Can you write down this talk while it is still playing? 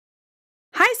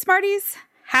Hi, Smarties!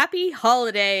 Happy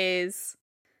holidays!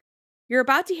 You're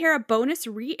about to hear a bonus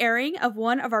re-airing of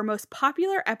one of our most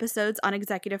popular episodes on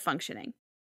executive functioning.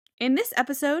 In this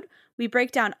episode, we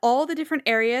break down all the different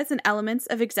areas and elements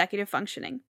of executive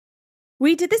functioning.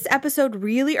 We did this episode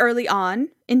really early on,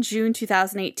 in June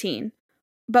 2018,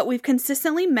 but we've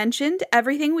consistently mentioned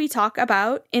everything we talk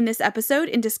about in this episode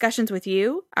in discussions with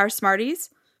you, our Smarties,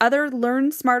 other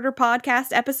Learn Smarter podcast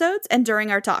episodes, and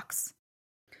during our talks.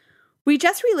 We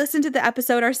just re-listened to the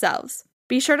episode ourselves.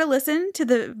 Be sure to listen to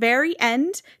the very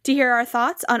end to hear our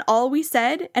thoughts on all we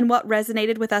said and what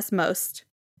resonated with us most.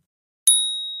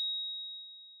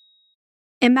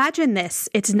 Imagine this.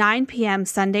 It's 9 p.m.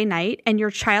 Sunday night, and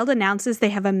your child announces they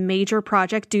have a major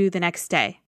project due the next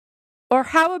day. Or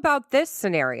how about this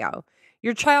scenario?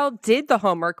 Your child did the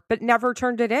homework but never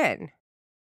turned it in.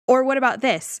 Or what about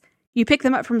this? You pick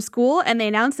them up from school and they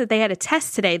announce that they had a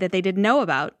test today that they didn't know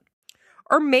about.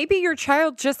 Or maybe your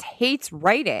child just hates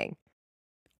writing.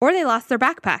 Or they lost their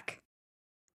backpack.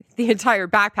 The entire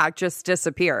backpack just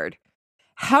disappeared.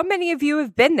 How many of you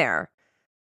have been there?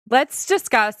 Let's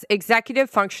discuss executive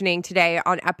functioning today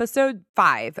on episode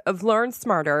 5 of Learn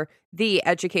Smarter, the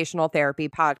Educational Therapy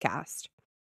Podcast.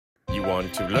 You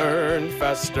want to learn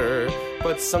faster,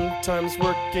 but sometimes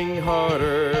working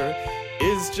harder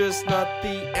is just not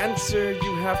the answer.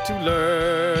 You have to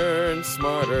learn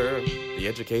smarter. The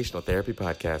Educational Therapy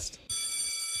Podcast.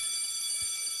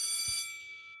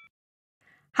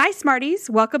 Hi, Smarties.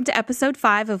 Welcome to episode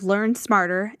 5 of Learn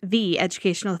Smarter, the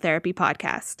Educational Therapy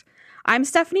Podcast. I'm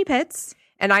Stephanie Pitts.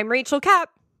 And I'm Rachel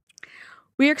Kapp.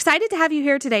 We are excited to have you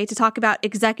here today to talk about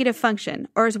executive function,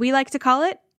 or as we like to call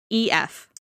it, EF.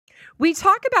 We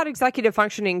talk about executive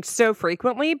functioning so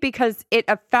frequently because it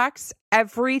affects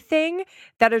everything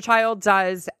that a child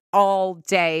does all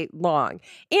day long.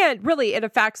 And really, it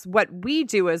affects what we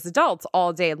do as adults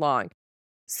all day long.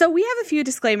 So we have a few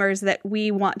disclaimers that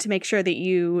we want to make sure that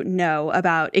you know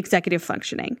about executive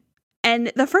functioning.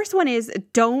 And the first one is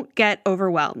don't get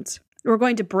overwhelmed. We're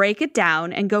going to break it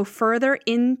down and go further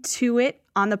into it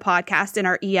on the podcast in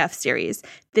our EF series.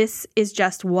 This is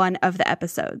just one of the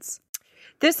episodes.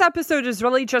 This episode is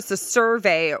really just a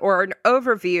survey or an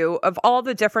overview of all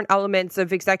the different elements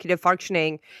of executive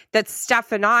functioning that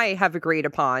Steph and I have agreed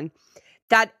upon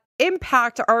that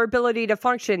impact our ability to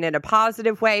function in a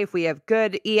positive way if we have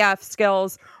good EF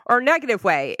skills, or a negative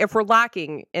way if we're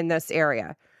lacking in this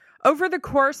area. Over the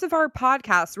course of our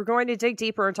podcast, we're going to dig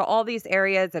deeper into all these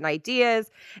areas and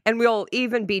ideas, and we'll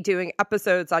even be doing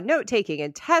episodes on note-taking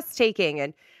and test-taking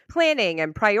and planning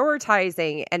and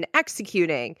prioritizing and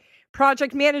executing,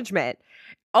 project management.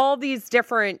 All these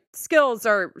different skills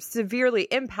are severely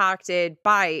impacted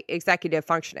by executive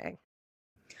functioning.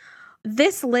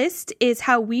 This list is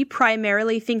how we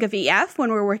primarily think of EF when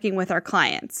we're working with our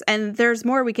clients. And there's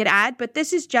more we could add, but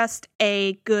this is just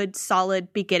a good,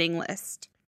 solid beginning list.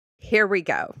 Here we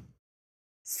go.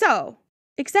 So,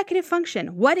 executive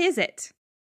function, what is it?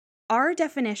 Our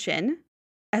definition,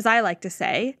 as I like to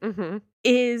say,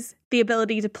 is the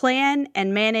ability to plan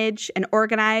and manage and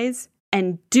organize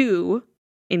and do,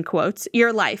 in quotes,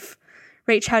 your life.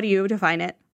 Rach, how do you define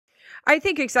it? I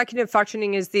think executive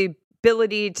functioning is the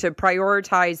ability to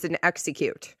prioritize and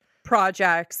execute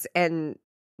projects and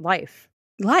life.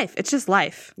 Life. It's just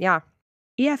life. Yeah.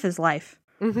 EF is life.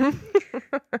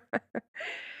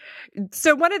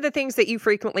 So one of the things that you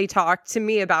frequently talk to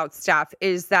me about, Steph,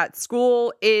 is that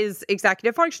school is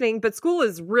executive functioning, but school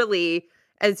is really,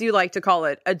 as you like to call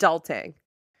it, adulting.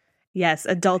 Yes,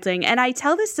 adulting. And I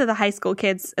tell this to the high school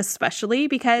kids especially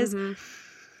because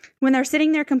when they're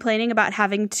sitting there complaining about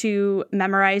having to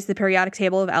memorize the periodic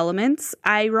table of elements,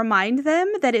 I remind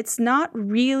them that it's not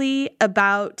really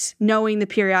about knowing the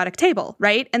periodic table,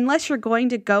 right? Unless you're going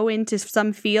to go into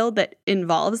some field that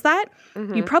involves that,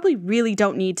 you probably really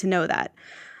don't need to know that.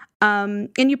 And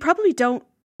you probably don't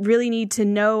really need to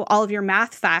know all of your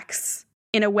math facts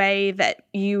in a way that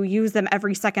you use them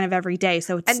every second of every day.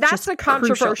 So it's And that's just a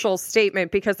controversial crucial statement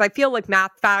because I feel like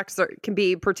math facts can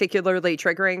be particularly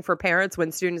triggering for parents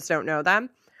when students don't know them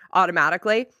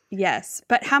automatically. Yes.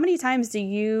 But how many times do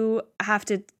you have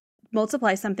to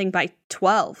multiply something by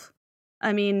 12?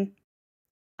 I mean,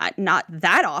 not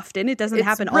that often. It doesn't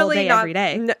happen all day, every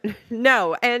day.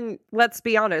 No. And let's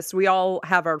be honest, we all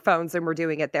have our phones and we're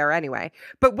doing it there anyway.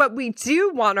 But what we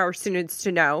do want our students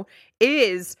to know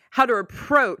is how to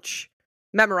approach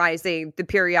memorizing the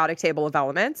periodic table of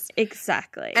elements.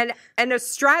 Exactly. And a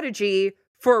strategy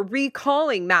for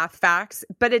recalling math facts,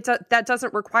 but that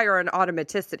doesn't require an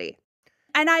automaticity.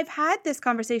 And I've had this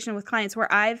conversation with clients where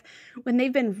when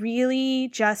they've been really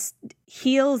just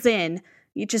heels in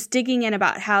just digging in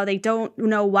about how they don't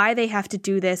know why they have to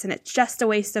do this and it's just a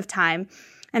waste of time.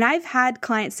 And I've had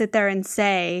clients sit there and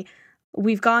say,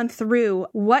 we've gone through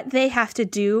what they have to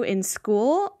do in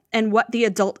school and what the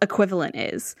adult equivalent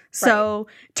is. So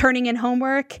turning in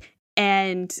homework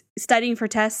and studying for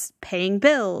tests, paying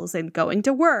bills and going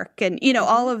to work and,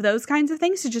 all of those kinds of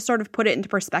things to just sort of put it into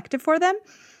perspective for them.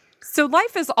 So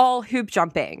life is all hoop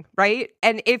jumping, right?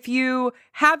 And if you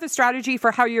have a strategy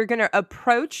for how you're going to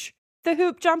approach the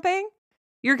hoop jumping,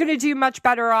 you're going to do much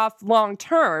better off long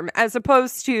term as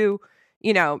opposed to,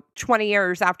 20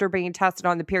 years after being tested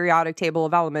on the periodic table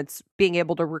of elements, being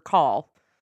able to recall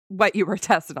what you were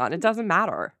tested on. It doesn't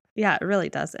matter. Yeah, it really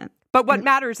doesn't. But what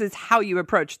matters is how you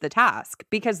approach the task,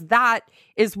 because that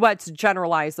is what's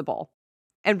generalizable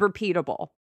and repeatable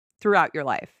throughout your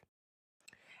life.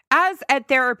 As a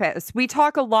therapist, we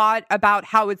talk a lot about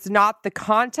how it's not the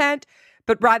content,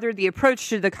 but rather the approach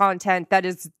to the content that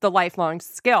is the lifelong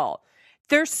skill.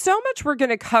 There's so much we're going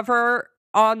to cover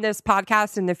on this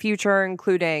podcast in the future,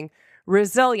 including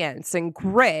resilience and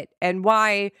grit and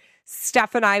why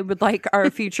Steph and I would like our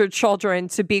future children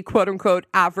to be quote unquote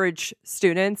average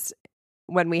students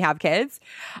when we have kids.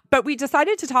 But we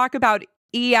decided to talk about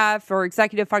EF or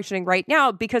executive functioning right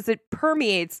now because it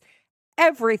permeates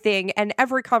everything and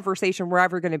every conversation we're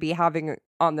ever going to be having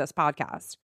on this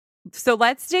podcast. So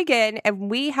let's dig in.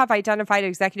 And we have identified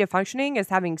executive functioning as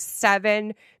having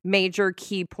 7 major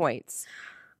key points.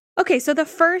 Okay, so the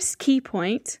first key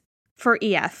point for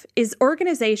EF is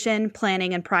organization,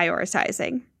 planning, and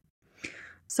prioritizing.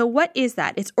 So what is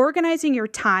that? It's organizing your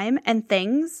time and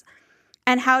things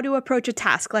and how to approach a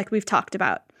task like we've talked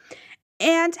about,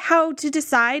 and how to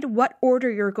decide what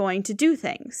order you're going to do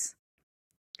things,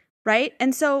 right?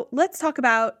 And so let's talk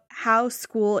about how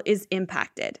school is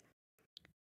impacted.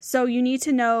 So you need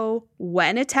to know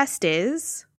when a test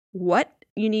is, what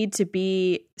you need to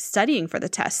be studying for the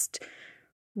test,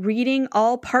 reading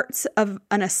all parts of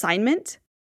an assignment.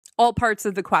 All parts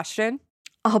of the question.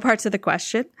 All parts of the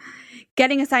question.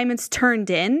 Getting assignments turned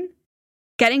in.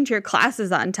 Getting to your classes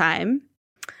on time.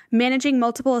 Managing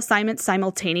multiple assignments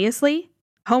simultaneously.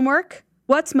 Homework.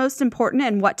 What's most important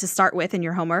and what to start with in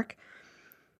your homework.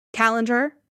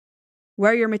 Calendar.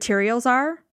 Where your materials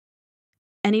are.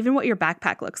 And even what your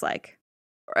backpack looks like.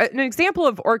 An example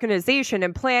of organization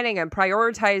and planning and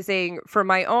prioritizing for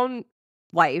my own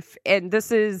life. And this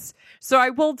is, so I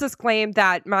will disclaim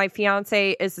that my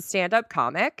fiance is a stand-up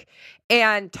comic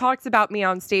and talks about me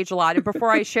on stage a lot. And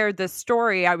before I shared this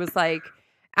story, I was like,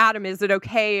 Adam, is it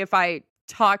okay if I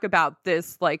talk about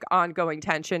this like ongoing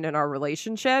tension in our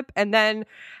relationship? And then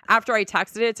after I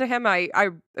texted it to him, I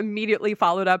immediately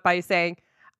followed up by saying,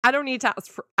 I don't need to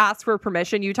ask for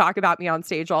permission. You talk about me on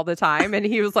stage all the time. And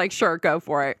he was like, sure, go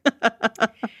for it.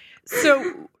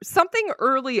 So something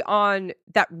early on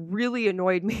that really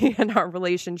annoyed me in our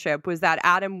relationship was that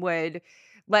Adam would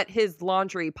let his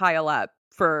laundry pile up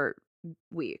for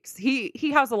weeks. He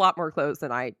has a lot more clothes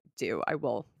than I do, I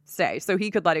will say. So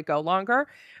he could let it go longer.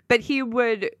 But he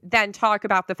would then talk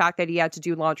about the fact that he had to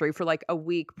do laundry for like a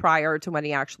week prior to when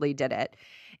he actually did it.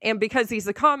 And because he's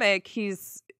a comic,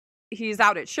 he's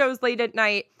out at shows late at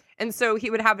night. And so he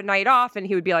would have a night off and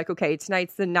he would be like, okay,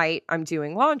 tonight's the night I'm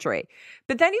doing laundry.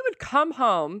 But then he would come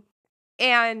home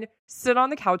and sit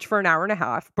on the couch for an hour and a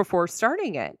half before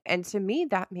starting it. And to me,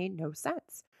 that made no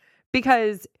sense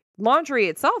because laundry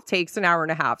itself takes an hour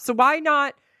and a half. So why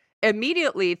not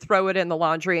immediately throw it in the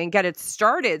laundry and get it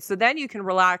started so then you can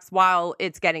relax while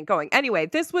it's getting going? Anyway,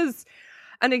 this was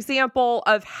an example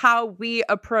of how we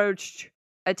approached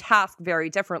a task very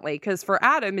differently, because for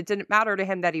Adam, it didn't matter to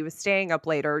him that he was staying up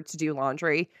later to do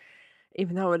laundry,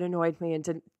 even though it annoyed me and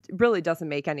it really doesn't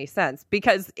make any sense.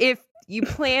 Because if you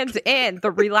planned in the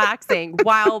relaxing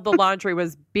while the laundry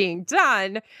was being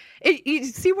done, you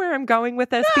see where I'm going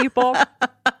with this, people?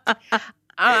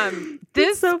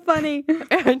 This is so funny.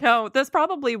 No, this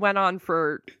probably went on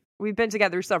for, we've been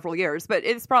together several years, but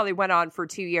it's probably went on for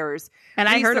 2 years. And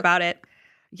I heard about it.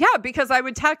 Yeah, because I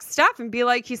would text Steph and be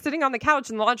like, he's sitting on the couch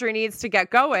and the laundry needs to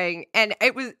get going. And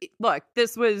it was, look,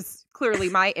 this was clearly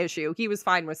my issue. He was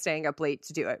fine with staying up late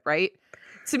to do it, right?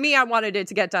 To me, I wanted it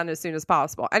to get done as soon as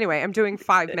possible. Anyway, I'm doing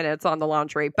 5 minutes on the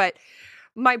laundry. But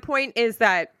my point is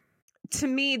that to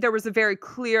me, there was a very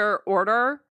clear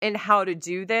order in how to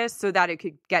do this so that it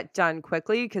could get done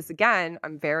quickly. Because again,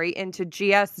 I'm very into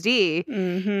GSD.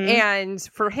 Mm-hmm. And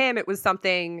for him, it was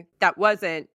something that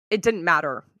it didn't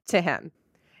matter to him.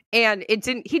 And he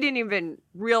didn't even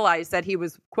realize that he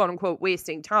was, quote unquote,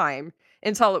 wasting time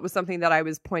until it was something that I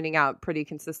was pointing out pretty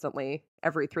consistently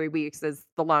every 3 weeks as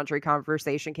the laundry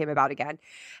conversation came about again.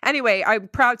 Anyway, I'm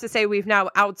proud to say we've now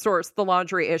outsourced the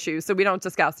laundry issue, so we don't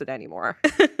discuss it anymore.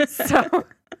 So,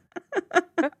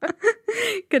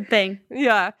 good thing.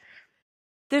 Yeah.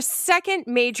 The second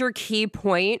major key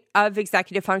point of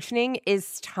executive functioning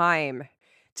is time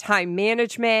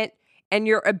management, and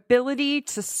your ability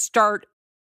to start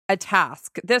a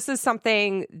task. This is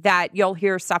something that you'll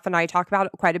hear Steph and I talk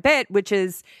about quite a bit, which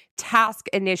is task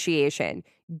initiation.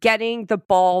 Getting the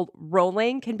ball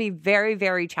rolling can be very,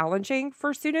 very challenging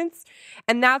for students.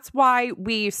 And that's why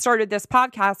we started this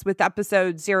podcast with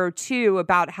episode 02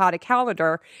 about how to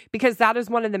calendar, because that is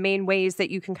one of the main ways that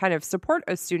you can kind of support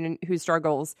a student who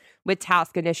struggles with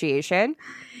task initiation.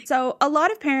 So a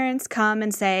lot of parents come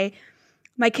and say,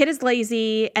 my kid is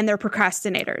lazy and they're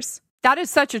procrastinators. That is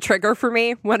such a trigger for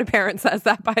me when a parent says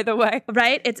that, by the way.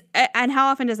 Right? And how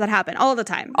often does that happen? All the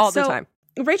time. All the time.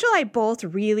 Rachel and I both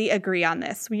really agree on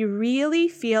this. We really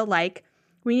feel like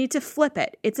we need to flip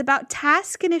it. It's about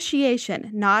task initiation,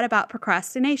 not about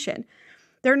procrastination.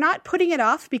 They're not putting it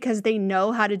off because they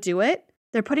know how to do it.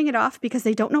 They're putting it off because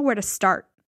they don't know where to start.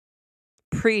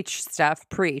 Preach, Steph,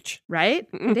 preach.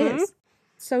 Right? Mm-hmm. It is.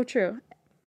 So true.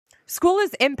 School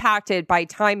is impacted by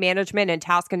time management and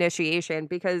task initiation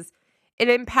because it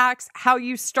impacts how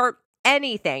you start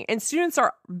anything. And students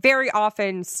are very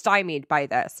often stymied by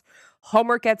this.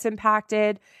 Homework gets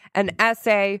impacted, an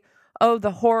essay. Oh,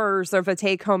 the horrors of a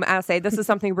take-home essay. This is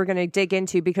something we're going to dig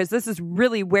into because this is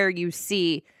really where you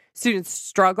see students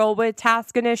struggle with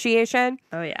task initiation.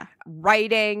 Oh, yeah.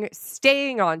 Writing,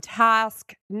 staying on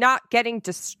task, not getting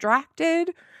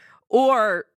distracted,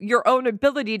 or your own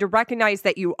ability to recognize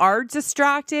that you are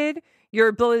distracted, your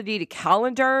ability to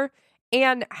calendar,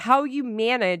 and how you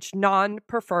manage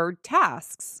non-preferred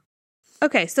tasks.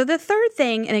 Okay, so the third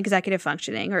thing in executive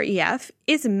functioning, or EF,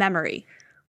 is memory.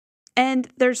 And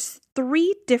there's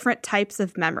 3 different types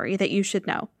of memory that you should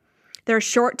know. There's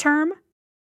short-term,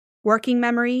 working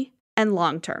memory, and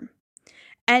long-term.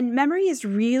 And memory is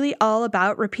really all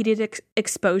about repeated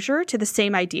exposure to the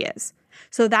same ideas.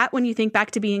 So that when you think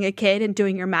back to being a kid and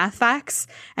doing your math facts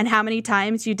and how many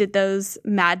times you did those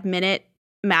mad minute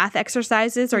math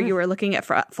exercises or you were looking at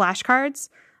flashcards,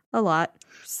 a lot.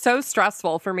 So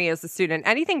stressful for me as a student.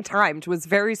 Anything timed was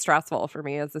very stressful for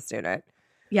me as a student.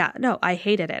 Yeah, no, I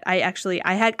hated it. I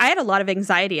had a lot of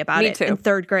anxiety about it in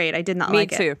 3rd grade. I did not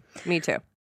like it. Me too.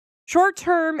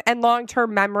 Short-term and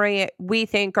long-term memory, we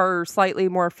think, are slightly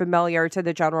more familiar to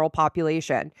the general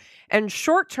population. And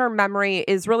short-term memory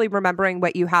is really remembering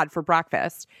what you had for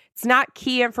breakfast. It's not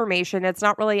key information. It's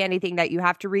not really anything that you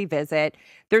have to revisit.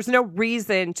 There's no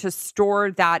reason to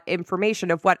store that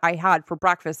information of what I had for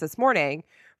breakfast this morning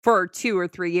for 2 or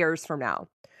 3 years from now.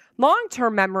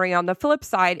 Long-term memory, on the flip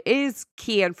side, is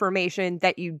key information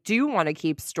that you do want to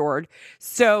keep stored.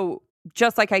 So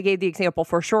just like I gave the example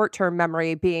for short-term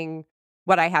memory being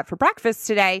what I had for breakfast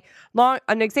today,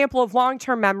 an example of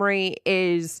long-term memory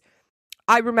is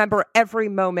I remember every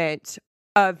moment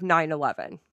of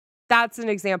 9/11. That's an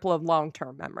example of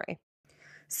long-term memory.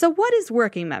 So what is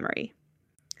working memory?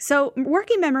 So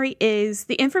working memory is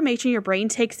the information your brain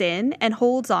takes in and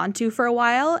holds on to for a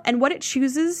while and what it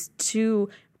chooses to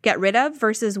get rid of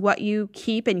versus what you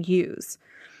keep and use.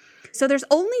 So there's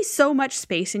only so much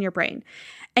space in your brain.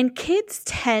 And kids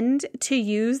tend to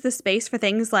use the space for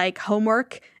things like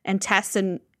homework and tests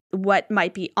and what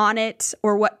might be on it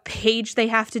or what page they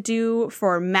have to do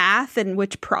for math and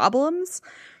which problems.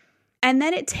 And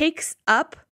then it takes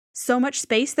up so much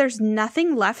space, there's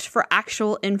nothing left for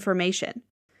actual information.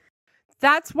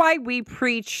 That's why we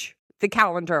preach the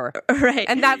calendar. Right.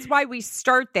 And that's why we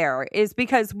start there, is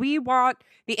because we want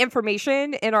the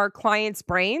information in our clients'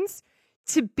 brains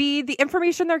to be the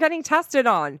information they're getting tested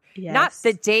on, not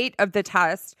the date of the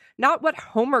test, not what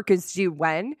homework is due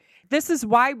when. This is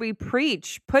why we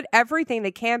preach, put everything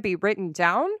that can be written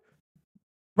down,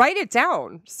 write it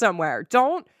down somewhere.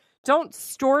 Don't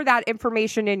store that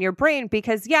information in your brain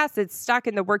because, yes, it's stuck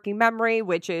in the working memory,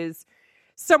 which is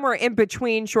somewhere in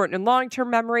between short and long-term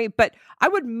memory. But I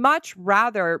would much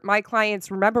rather my clients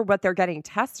remember what they're getting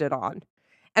tested on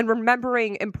and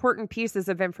remembering important pieces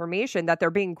of information that they're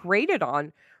being graded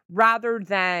on rather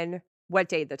than what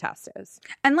day the test is.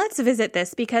 And let's visit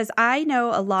this because I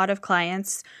know a lot of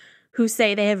clients who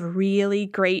say they have really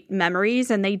great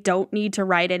memories and they don't need to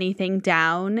write anything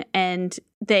down and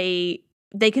they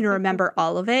can remember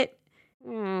all of it.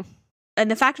 And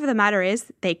the fact of the matter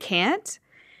is they can't.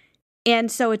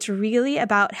 And so it's really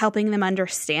about helping them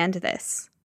understand this.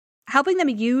 helping them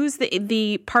use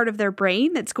the part of their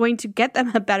brain that's going to get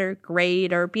them a better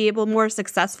grade or be able more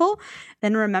successful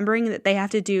than remembering that they have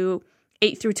to do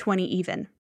 8 through 20 even.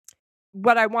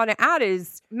 What I want to add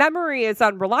is memory is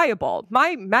unreliable.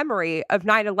 My memory of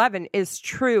 9/11 is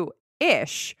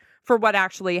true-ish for what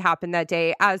actually happened that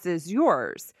day, as is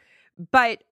yours.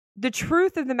 But the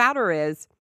truth of the matter is,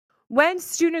 when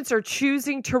students are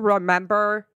choosing to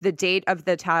remember the date of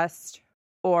the test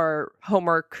or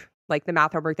homework, like the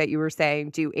math homework that you were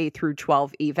saying, do 8 through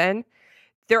 12 even,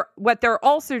 what they're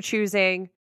also choosing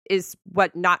is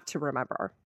what not to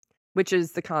remember, which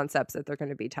is the concepts that they're going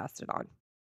to be tested on.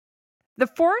 The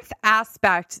fourth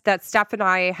aspect that Steph and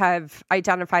I have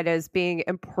identified as being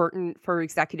important for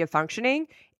executive functioning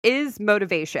is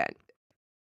motivation.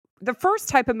 The first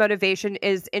type of motivation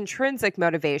is intrinsic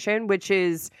motivation, which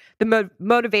is the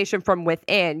motivation from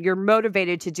within. You're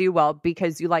motivated to do well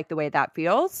because you like the way that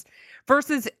feels,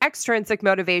 versus extrinsic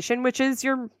motivation, which is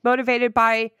you're motivated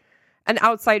by an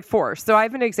outside force. So I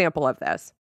have an example of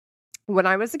this. When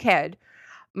I was a kid,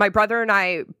 my brother and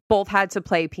I both had to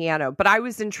play piano, but I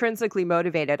was intrinsically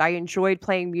motivated. I enjoyed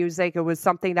playing music. It was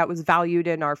something that was valued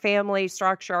in our family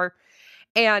structure.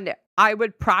 And I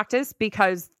would practice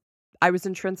because I was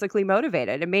intrinsically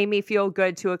motivated. It made me feel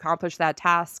good to accomplish that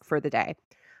task for the day.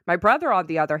 My brother, on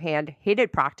the other hand,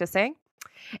 hated practicing.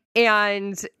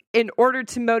 And in order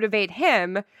to motivate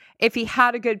him, if he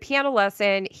had a good piano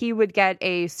lesson, he would get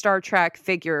a Star Trek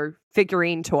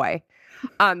figurine toy.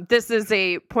 This is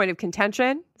a point of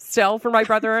contention still for my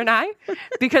brother and I,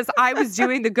 because I was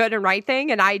doing the good and right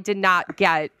thing and I did not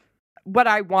get what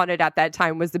I wanted at that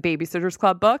time was the Babysitter's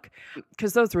Club book,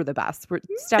 because those were the best.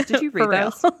 Steph, did you read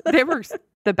those? They were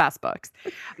the best books.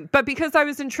 But because I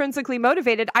was intrinsically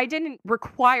motivated, I didn't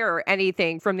require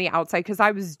anything from the outside because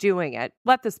I was doing it.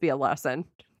 Let this be a lesson.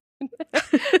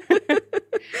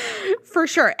 For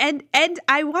sure. And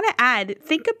I want to add,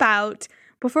 think about,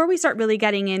 before we start really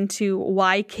getting into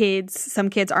why some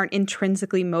kids aren't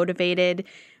intrinsically motivated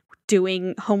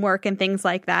doing homework and things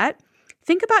like that,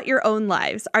 think about your own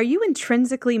lives. Are you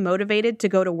intrinsically motivated to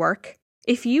go to work?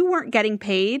 If you weren't getting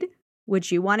paid,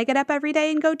 would you want to get up every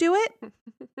day and go do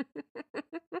it?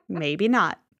 Maybe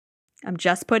not. I'm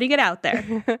just putting it out there.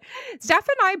 Steph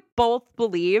and I both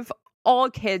believe all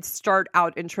kids start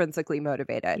out intrinsically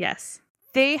motivated. Yes.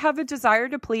 They have a desire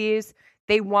to please.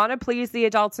 They want to please the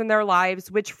adults in their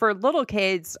lives, which for little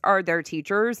kids are their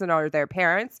teachers and are their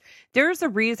parents. There's a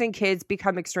reason kids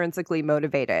become extrinsically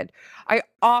motivated. I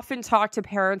often talk to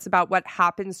parents about what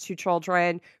happens to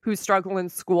children who struggle in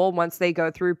school once they go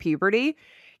through puberty.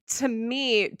 To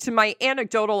me, to my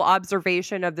anecdotal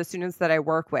observation of the students that I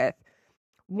work with,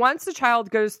 once a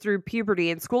child goes through puberty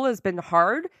and school has been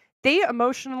hard, they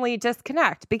emotionally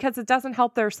disconnect because it doesn't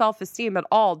help their self-esteem at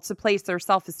all to place their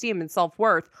self-esteem and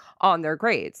self-worth on their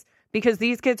grades, because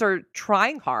these kids are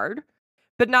trying hard,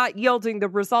 but not yielding the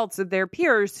results of their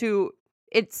peers who,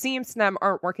 it seems to them,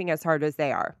 aren't working as hard as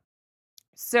they are.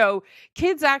 So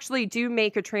kids actually do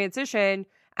make a transition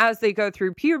as they go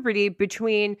through puberty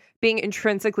between being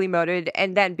intrinsically motivated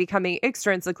and then becoming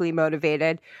extrinsically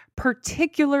motivated,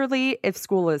 particularly if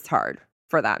school is hard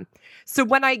for them. So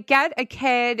when I get a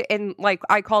kid in, like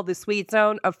I call the sweet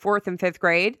zone of 4th and 5th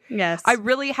grade, yes, I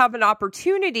really have an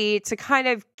opportunity to kind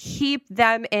of keep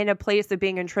them in a place of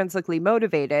being intrinsically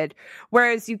motivated.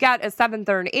 Whereas you get a 7th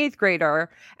or an 8th grader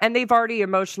and they've already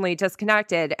emotionally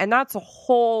disconnected. And that's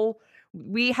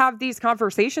we have these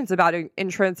conversations about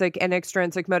intrinsic and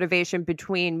extrinsic motivation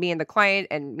between me and the client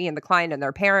and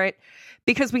their parent,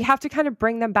 because we have to kind of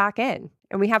bring them back in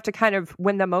and we have to kind of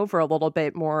win them over a little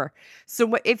bit more.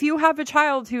 So if you have a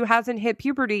child who hasn't hit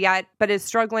puberty yet, but is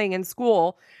struggling in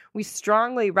school, we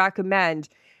strongly recommend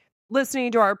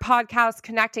listening to our podcast,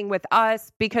 connecting with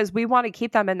us, because we want to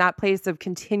keep them in that place of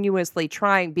continuously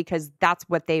trying, because that's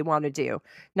what they want to do,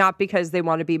 not because they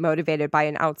want to be motivated by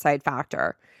an outside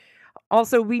factor.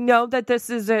 Also, we know that this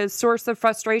is a source of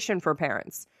frustration for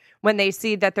parents when they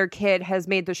see that their kid has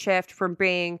made the shift from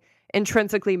being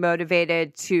intrinsically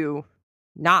motivated to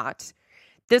not.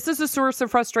 This is a source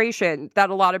of frustration that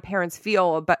a lot of parents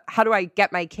feel, but how do I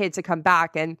get my kid to come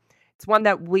back? And it's one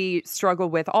that we struggle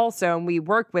with also, and we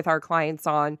work with our clients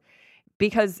on,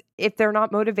 because if they're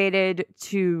not motivated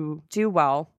to do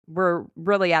well, we're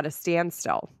really at a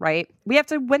standstill, right? We have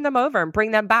to win them over and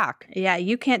bring them back. Yeah,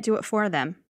 you can't do it for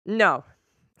them. No,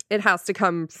 it has to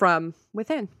come from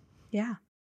within. Yeah.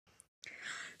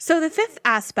 So the fifth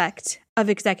aspect of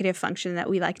executive function that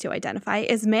we like to identify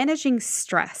is managing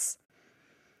stress.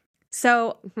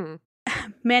 So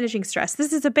managing stress,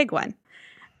 this is a big one.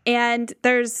 And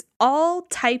there's all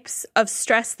types of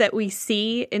stress that we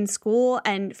see in school.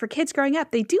 And for kids growing up,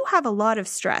 they do have a lot of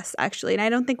stress, actually. And I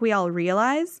don't think we all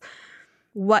realize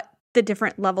what the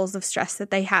different levels of stress that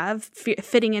they have,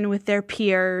 fitting in with their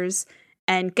peers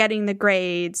and getting the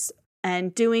grades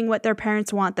and doing what their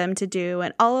parents want them to do.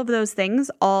 And all of those things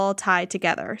all tie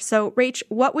together. So, Rach,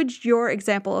 what would your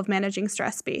example of managing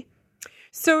stress be?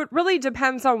 So it really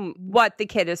depends on what the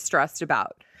kid is stressed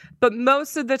about. But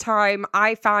most of the time,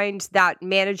 I find that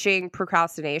managing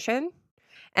procrastination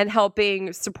and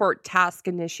helping support task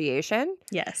initiation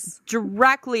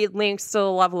directly links to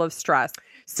the level of stress.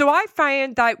 So I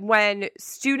find that when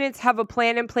students have a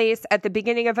plan in place at the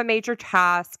beginning of a major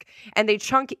task and they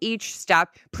chunk each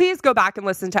step, please go back and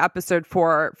listen to episode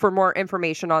 4 for more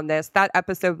information on this. That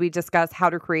episode, we discuss how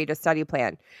to create a study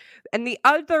plan. And the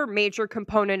other major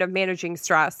component of managing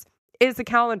stress is a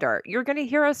calendar. You're going to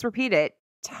hear us repeat it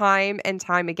time and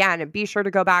time again. And be sure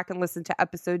to go back and listen to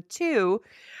episode 2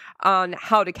 on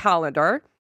how to calendar.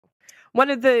 One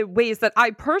of the ways that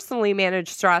I personally manage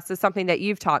stress is something that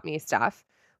you've taught me, Steph,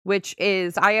 which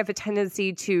is I have a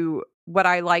tendency to what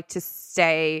I like to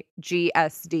say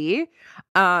GSD.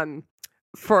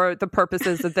 For the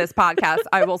purposes of this podcast,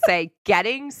 I will say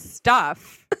getting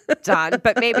stuff done,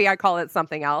 but maybe I call it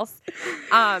something else.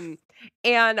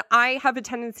 And I have a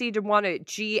tendency to want to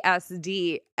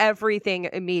GSD everything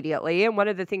immediately. And one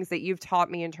of the things that you've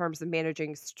taught me in terms of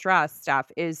managing stress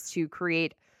stuff is to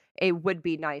create a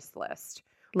would-be nice list.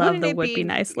 Love the would-be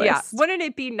nice list. Yeah. Wouldn't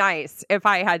it be nice if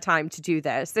I had time to do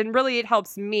this? And really, it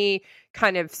helps me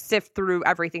kind of sift through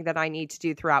everything that I need to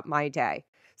do throughout my day.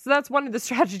 So that's one of the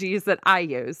strategies that I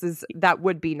use is that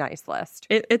would-be nice list.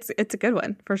 It's a good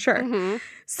one, for sure. Mm-hmm.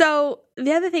 So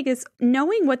the other thing is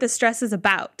knowing what the stress is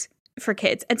about for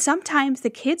kids. And sometimes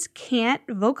the kids can't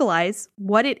vocalize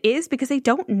what it is because they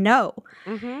don't know.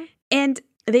 Mm-hmm. And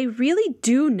they really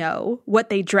do know what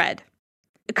they dread.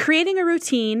 Creating a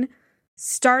routine,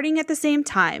 starting at the same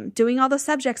time, doing all the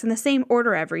subjects in the same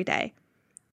order every day.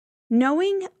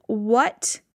 Knowing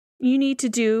what you need to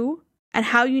do and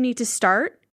how you need to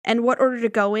start and what order to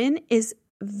go in is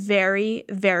very,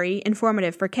 very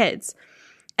informative for kids.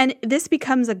 And this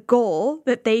becomes a goal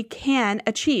that they can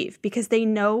achieve because they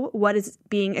know what is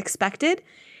being expected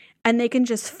and they can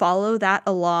just follow that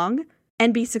along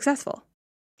and be successful.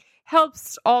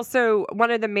 Helps also,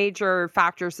 one of the major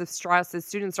factors of stress is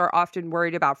students are often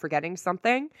worried about forgetting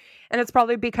something. And it's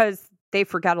probably because they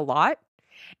forget a lot.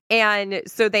 And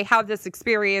so they have this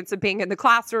experience of being in the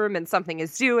classroom and something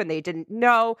is due and they didn't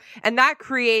know. And that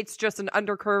creates just an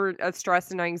undercurrent of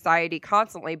stress and anxiety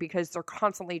constantly because they're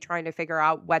constantly trying to figure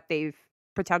out what they've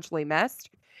potentially missed.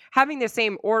 Having the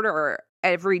same order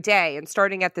every day and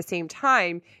starting at the same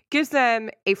time gives them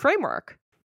a framework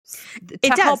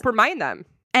to help remind them.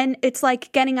 And it's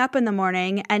like getting up in the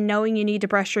morning and knowing you need to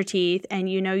brush your teeth and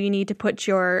you know you need to put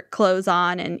your clothes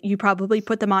on and you probably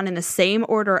put them on in the same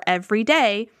order every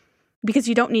day because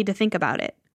you don't need to think about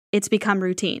it. It's become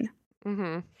routine.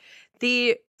 Mm-hmm.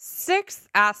 The sixth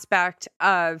aspect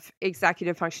of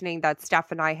executive functioning that Steph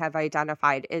and I have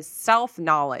identified is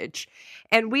self-knowledge.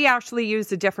 And we actually use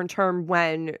a different term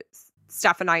when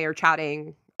Steph and I are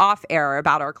chatting off air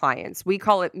about our clients. We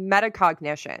call it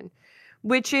metacognition,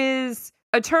 which is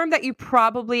a term that you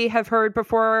probably have heard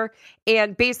before.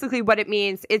 And basically what it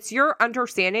means, it's your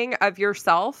understanding of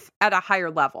yourself at a higher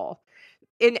level.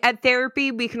 At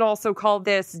therapy, we can also call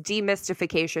this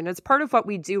demystification. It's part of what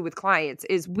we do with clients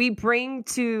is we bring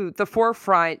to the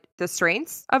forefront the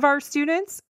strengths of our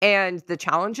students and the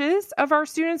challenges of our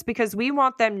students because we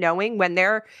want them knowing when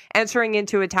they're entering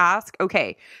into a task,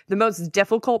 okay, the most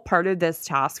difficult part of this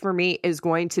task for me is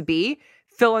going to be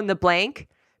fill in the blank.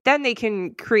 Then they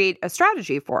can create a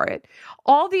strategy for it.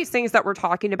 All these things that we're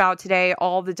talking about today,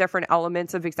 all the different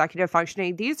elements of executive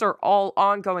functioning, these are all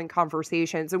ongoing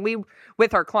conversations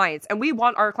with our clients. And we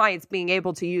want our clients being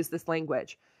able to use this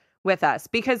language with us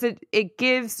because it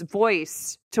gives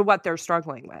voice to what they're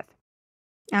struggling with.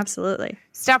 Absolutely.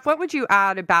 Steph, what would you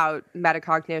add about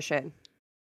metacognition?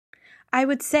 I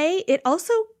would say it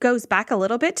also goes back a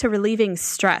little bit to relieving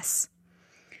stress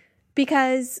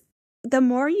because the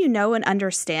more you know and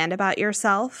understand about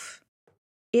yourself,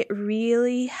 it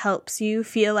really helps you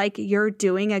feel like you're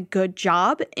doing a good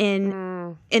job in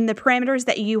the parameters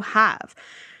that you have.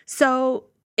 So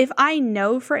if I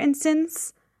know, for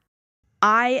instance,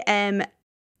 I'm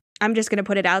just going to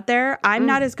put it out there, I'm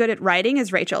not as good at writing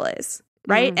as Rachel is,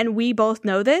 right? And we both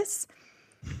know this.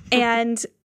 And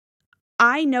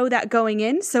I know that going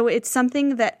in, so it's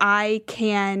something that I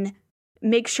can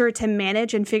make sure to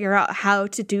manage and figure out how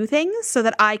to do things so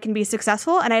that I can be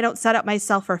successful and I don't set up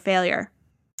myself for failure.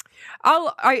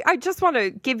 I just want to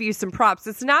give you some props.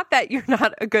 It's not that you're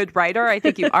not a good writer. I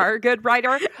think you are a good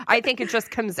writer. I think it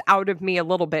just comes out of me a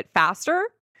little bit faster.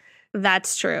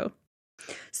 That's true.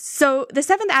 So the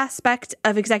seventh aspect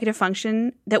of executive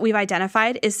function that we've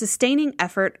identified is sustaining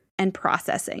effort and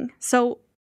processing. So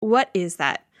what is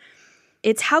that?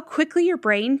 It's how quickly your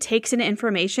brain takes in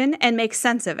information and makes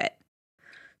sense of it.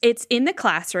 It's in the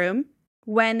classroom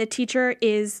when the teacher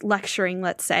is lecturing,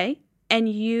 let's say, and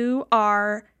you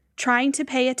are trying to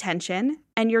pay attention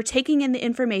and you're taking in the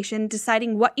information,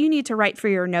 deciding what you need to write for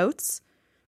your notes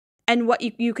and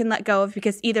what you can let go of,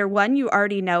 because either one, you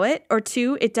already know it, or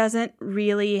two, it doesn't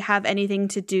really have anything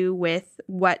to do with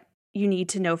what you need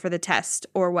to know for the test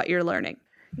or what you're learning.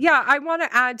 Yeah, I want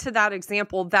to add to that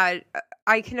example that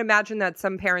I can imagine that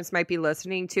some parents might be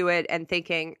listening to it and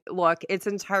thinking, look, it's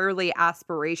entirely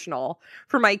aspirational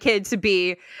for my kid to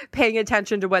be paying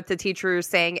attention to what the teacher is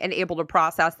saying and able to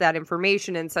process that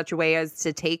information in such a way as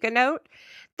to take a note.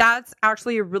 That's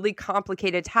actually a really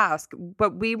complicated task.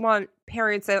 What we want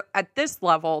parents at this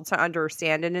level to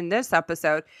understand, and in this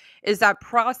episode, is that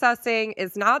processing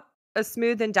is not a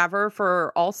smooth endeavor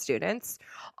for all students.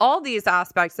 All these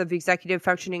aspects of executive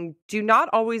functioning do not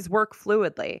always work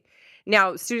fluidly.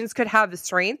 Now, students could have a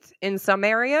strength in some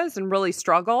areas and really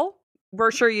struggle.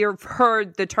 We're sure you've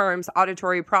heard the terms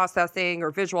auditory processing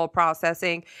or visual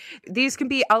processing. These can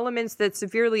be elements that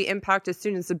severely impact a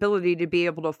student's ability to be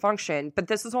able to function, but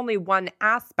this is only one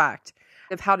aspect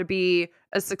of how to be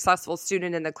a successful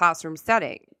student in the classroom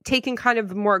setting. Taking kind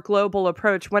of a more global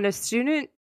approach, when a student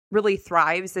really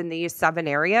thrives in these 7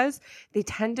 areas, they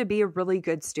tend to be a really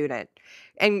good student.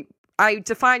 And I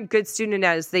define good student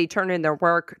as they turn in their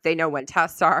work, they know when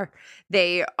tests are,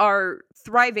 they are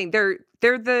thriving. They're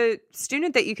the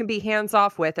student that you can be hands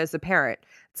off with as a parent.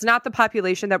 It's not the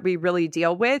population that we really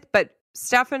deal with, but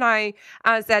Steph and I,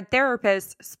 as that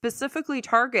therapist, specifically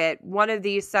target one of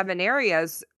these 7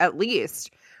 areas at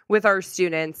least with our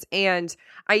students, and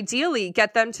ideally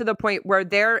get them to the point where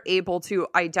they're able to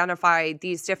identify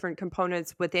these different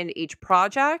components within each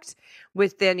project,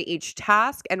 within each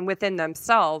task, and within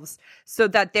themselves, so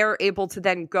that they're able to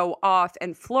then go off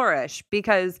and flourish.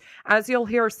 Because as you'll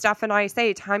hear Steph and I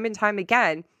say time and time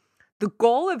again, the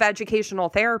goal of educational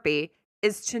therapy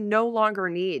is to no longer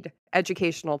need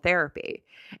educational therapy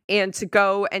and to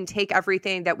go and take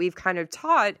everything that we've kind of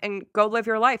taught and go live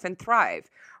your life and thrive.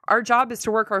 Our job is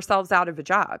to work ourselves out of a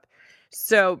job.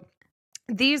 So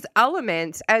these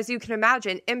elements, as you can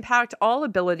imagine, impact all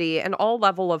ability and all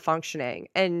level of functioning.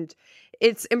 And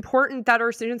it's important that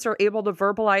our students are able to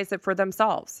verbalize it for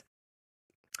themselves.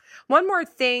 One more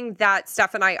thing that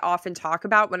Steph and I often talk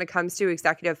about when it comes to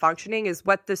executive functioning is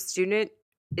what the student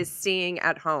is seeing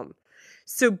at home.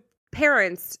 So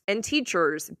parents and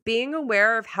teachers being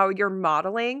aware of how you're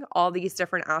modeling all these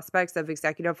different aspects of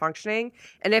executive functioning,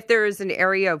 and if there is an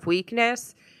area of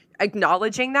weakness,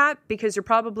 acknowledging that, because you're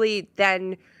probably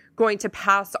then going to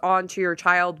pass on to your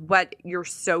child what you're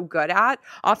so good at.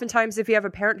 Oftentimes, if you have a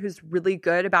parent who's really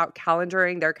good about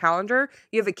calendaring their calendar,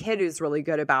 you have a kid who's really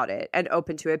good about it and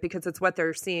open to it because it's what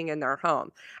they're seeing in their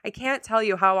home. I can't tell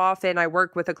you how often I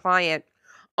work with a client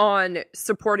on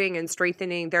supporting and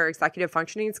strengthening their executive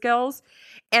functioning skills,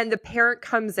 and the parent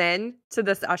comes in to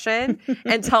the session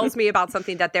and tells me about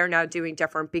something that they're now doing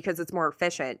different because it's more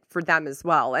efficient for them as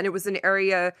well. And it was an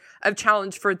area of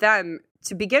challenge for them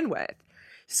to begin with.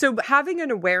 So having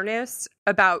an awareness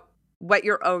about what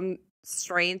your own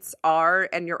strengths are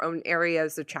and your own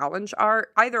areas of challenge are,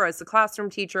 either as a classroom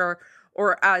teacher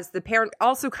or as the parent,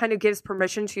 also kind of gives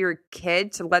permission to your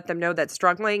kid to let them know that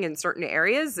struggling in certain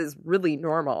areas is really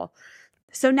normal.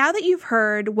 So now that you've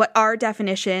heard what our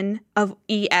definition of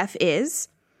EF is,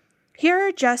 here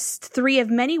are just 3 of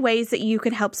many ways that you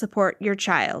can help support your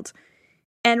child.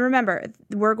 And remember,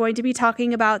 we're going to be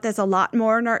talking about there's a lot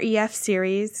more in our EF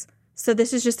series, so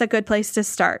this is just a good place to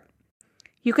start.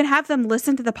 You can have them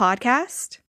listen to the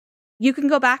podcast. You can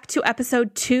go back to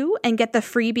episode 2 and get the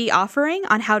freebie offering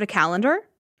on how to calendar.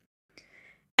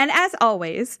 And as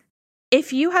always,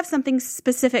 if you have something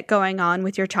specific going on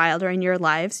with your child or in your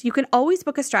lives, you can always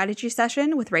book a strategy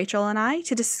session with Rachel and I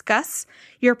to discuss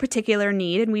your particular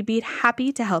need, and we'd be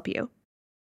happy to help you.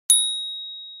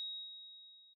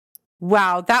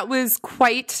 Wow, that was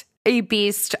quite a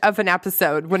beast of an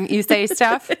episode, wouldn't you say,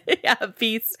 Steph? Yeah,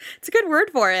 beast. It's a good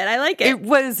word for it. I like it. It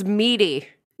was meaty.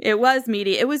 It was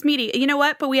meaty. It was meaty. You know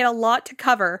what? But we had a lot to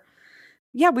cover.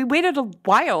 we waited a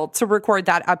while to record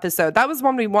that episode. That was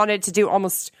one we wanted to do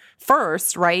almost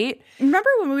first, right? Remember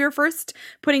when we were first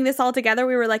putting this all together,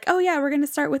 we were like, oh yeah, we're going to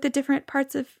start with the different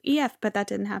parts of EF, but that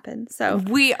didn't happen. So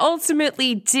we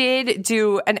ultimately did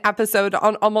do an episode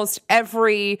on almost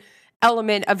every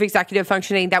element of executive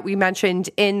functioning that we mentioned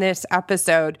in this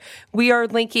episode. We are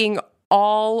linking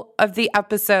all of the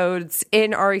episodes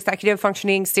in our executive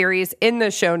functioning series in the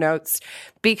show notes,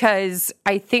 because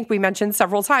I think we mentioned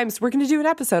several times we're going to do an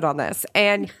episode on this,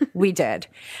 and we did.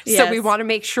 Yes. So we want to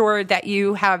make sure that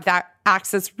you have that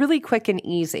access really quick and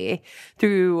easy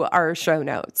through our show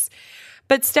notes.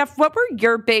 But Steph, what were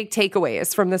your big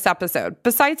takeaways from this episode,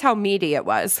 besides how meaty it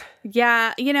was?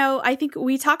 Yeah, I think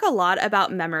we talk a lot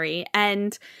about memory,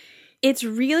 and it's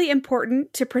really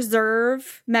important to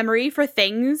preserve memory for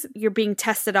things you're being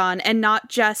tested on and not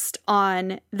just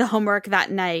on the homework that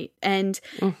night. And,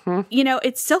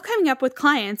 it's still coming up with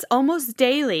clients almost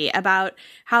daily about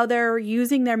how they're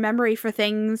using their memory for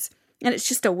things and it's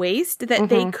just a waste that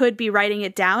they could be writing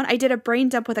it down. I did a brain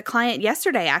dump with a client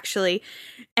yesterday, actually,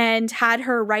 and had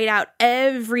her write out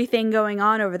everything going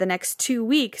on over the next 2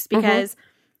 weeks because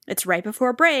it's right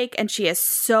before break, and she has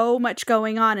so much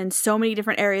going on in so many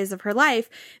different areas of her life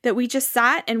that we just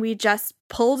sat and we just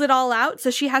pulled it all out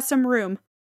so she has some room.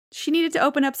 She needed to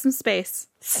open up some space.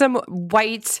 Some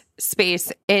white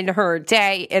space in her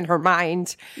day, in her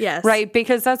mind. Yes. Right?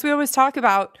 Because as we always talk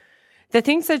about, the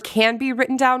things that can be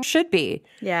written down should be.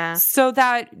 Yeah. So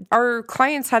that our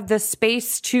clients have the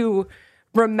space to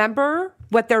remember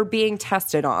what they're being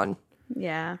tested on.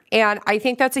 Yeah. And I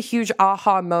think that's a huge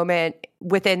aha moment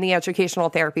within the educational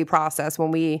therapy process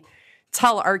when we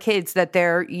tell our kids that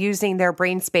they're using their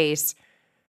brain space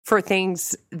for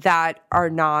things that are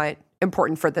not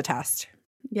important for the test.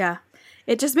 Yeah.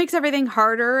 It just makes everything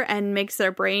harder and makes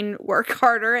their brain work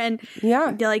harder. And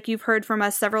like you've heard from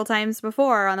us several times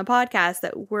before on the podcast,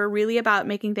 that we're really about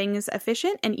making things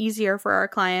efficient and easier for our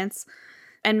clients.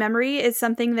 And memory is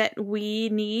something that we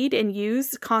need and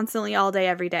use constantly all day,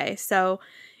 every day. So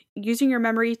using your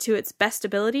memory to its best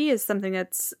ability is something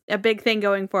that's a big thing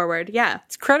going forward. Yeah.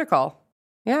 It's critical.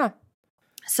 Yeah.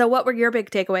 So what were your big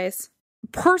takeaways?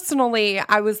 Personally,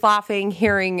 I was laughing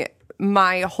hearing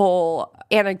my whole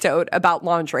anecdote about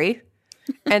laundry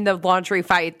and the laundry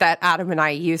fight that Adam and I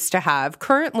used to have.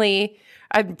 Currently,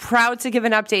 I'm proud to give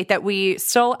an update that we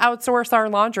still outsource our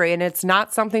laundry, and it's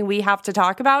not something we have to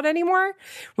talk about anymore,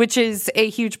 which is a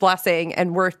huge blessing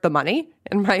and worth the money,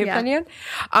 in my opinion.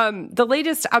 The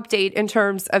latest update in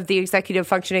terms of the executive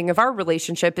functioning of our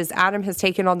relationship is Adam has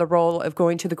taken on the role of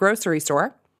going to the grocery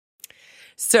store.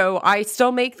 So I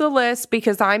still make the list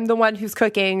because I'm the one who's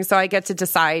cooking, so I get to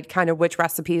decide kind of which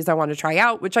recipes I want to try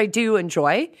out, which I do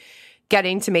enjoy.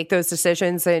 Getting to make those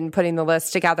decisions and putting the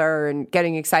list together and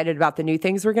getting excited about the new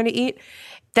things we're going to eat,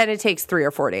 then it takes 3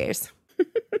 or 4 days.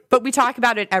 But we talk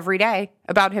about it every day,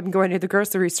 about him going to the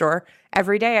grocery store.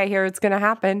 Every day I hear it's going to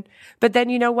happen. But then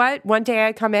you know what? One day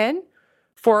I come in,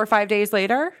 4 or 5 days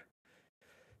later,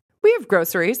 we have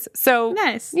groceries. So,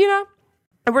 nice.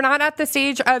 We're not at the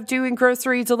stage of doing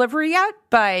grocery delivery yet,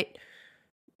 but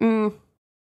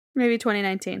maybe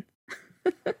 2019.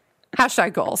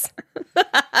 Hashtag goals.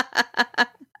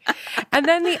 And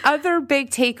then the other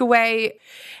big takeaway,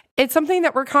 it's something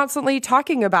that we're constantly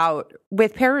talking about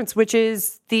with parents, which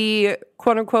is the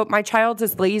quote unquote, my child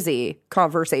is lazy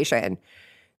conversation.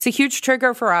 It's a huge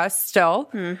trigger for us still.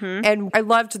 And I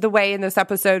loved the way in this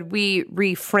episode we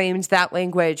reframed that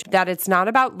language, that it's not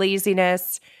about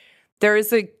laziness. There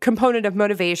is a component of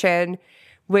motivation,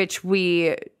 which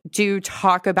we do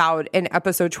talk about in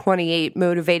episode 28,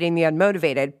 Motivating the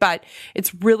Unmotivated. But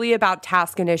it's really about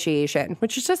task initiation,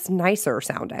 which is just nicer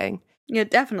sounding.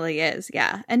 It definitely is,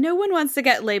 yeah. And no one wants to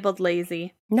get labeled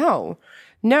lazy. No.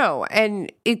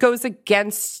 And it goes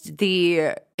against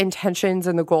the intentions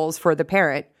and the goals for the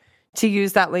parent to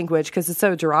use that language because it's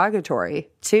so derogatory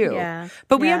too. Yeah.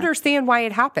 But we understand why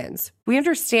it happens. We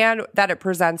understand that it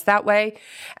presents that way.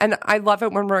 And I love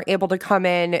it when we're able to come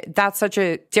in. That's such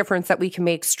a difference that we can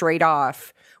make straight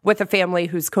off with a family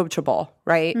who's coachable,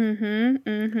 right?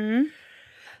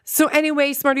 So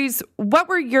anyway, Smarties, what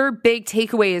were your big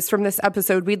takeaways from this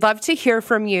episode? We'd love to hear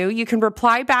from you. You can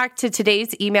reply back to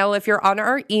today's email if you're on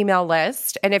our email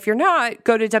list. And if you're not,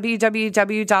 go to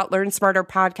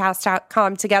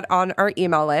www.learnsmarterpodcast.com to get on our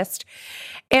email list.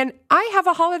 And I have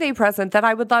a holiday present that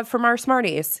I would love from our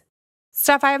Smarties.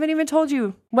 Steph, I haven't even told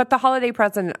you what the holiday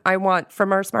present I want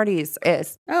from our Smarties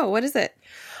is. Oh, what is it?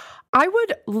 I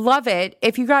would love it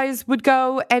if you guys would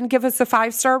go and give us a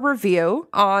 5-star review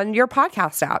on your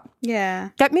podcast app. Yeah.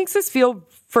 That makes us feel,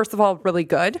 first of all, really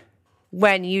good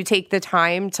when you take the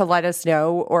time to let us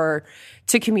know or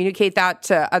to communicate that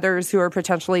to others who are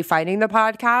potentially finding the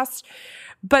podcast.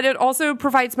 But it also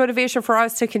provides motivation for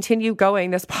us to continue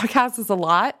going. This podcast is a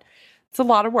lot. It's a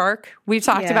lot of work. We've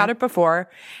talked about it before.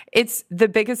 It's the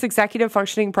biggest executive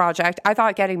functioning project. I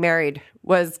thought getting married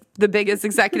was the biggest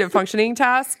executive functioning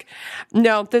task.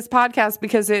 No, this podcast,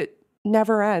 because it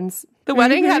never ends. The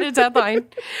wedding had a deadline,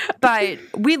 but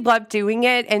we love doing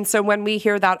it. And so when we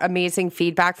hear that amazing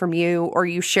feedback from you, or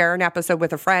you share an episode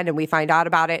with a friend and we find out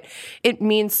about it, it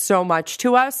means so much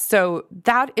to us. So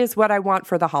that is what I want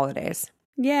for the holidays.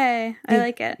 Yay. I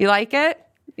like it. You like it?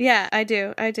 Yeah, I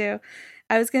do.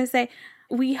 I was going to say,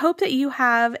 we hope that you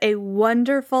have a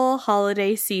wonderful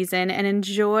holiday season and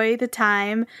enjoy the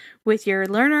time with your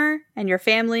learner and your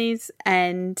families,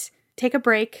 and take a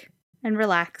break and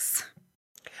relax.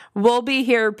 We'll be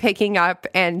here picking up,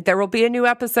 and there will be a new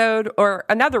episode, or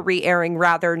another re-airing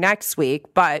rather, next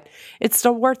week, but it's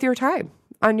still worth your time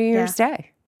on New Year's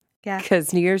Day. Yeah.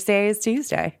 Because New Year's Day is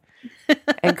Tuesday.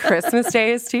 And Christmas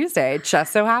Day is Tuesday. It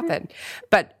just so happened.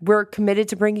 But we're committed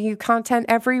to bringing you content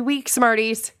every week,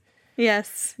 Smarties.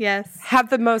 Yes. Have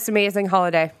the most amazing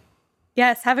holiday.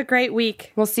 Yes, have a great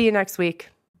week. We'll see you next week.